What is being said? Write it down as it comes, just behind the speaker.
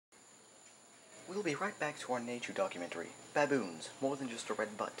We'll be right back to our nature documentary, Baboons, More Than Just a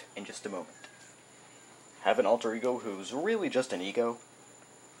Red Butt, in just a moment. Have an alter ego who's really just an ego?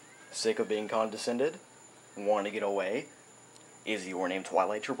 Sick of being condescended? Want to get away? Is your name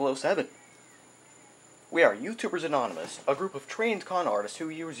Twilight 007? We are YouTubers Anonymous, a group of trained con artists who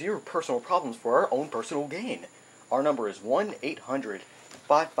use your personal problems for our own personal gain. Our number is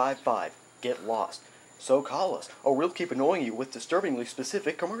 1-800-555-GET-LOST. So call us, or we'll keep annoying you with disturbingly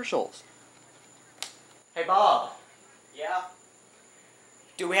specific commercials. Hey Bob, Yeah?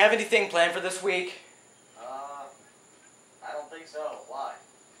 do we have anything planned for this week? I don't think so. Why?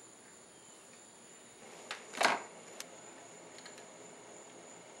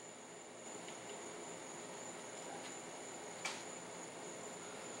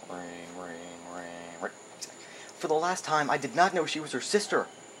 Ring. For the last time, I did not know she was her sister.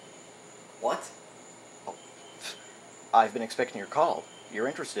 What? Oh, I've been expecting your call. You're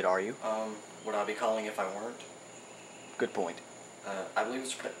interested, are you? Would I be calling if I weren't? Good point. I believe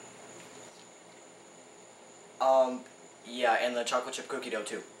it's... yeah, and the chocolate chip cookie dough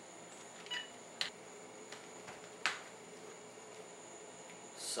too.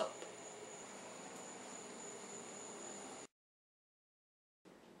 Sup.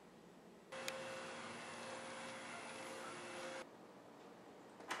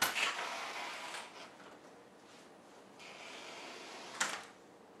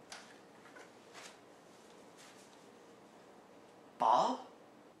 Bob?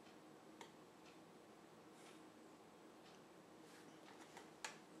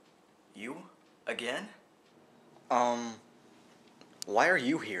 You? Again? Why are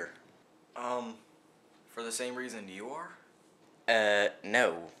you here? For the same reason you are?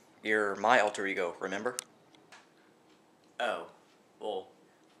 No. You're my alter ego, remember? Oh, well,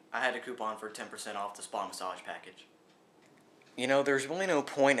 I had a coupon for 10% off the spa massage package. You know, there's really no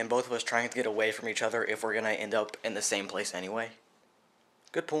point in both of us trying to get away from each other if we're gonna end up in the same place anyway.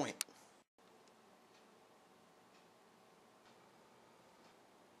 Good point.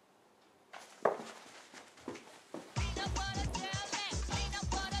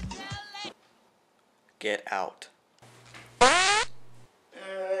 Get out.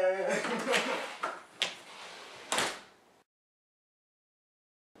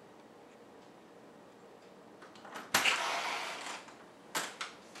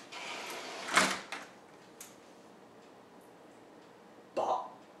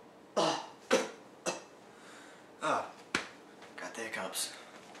 Bob? Got the hiccups.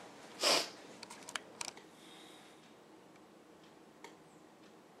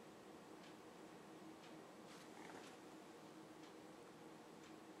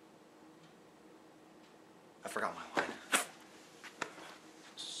 I forgot my line.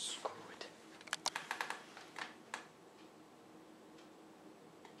 Screw it.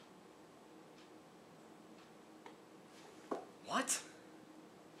 What?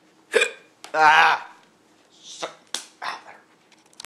 Ah!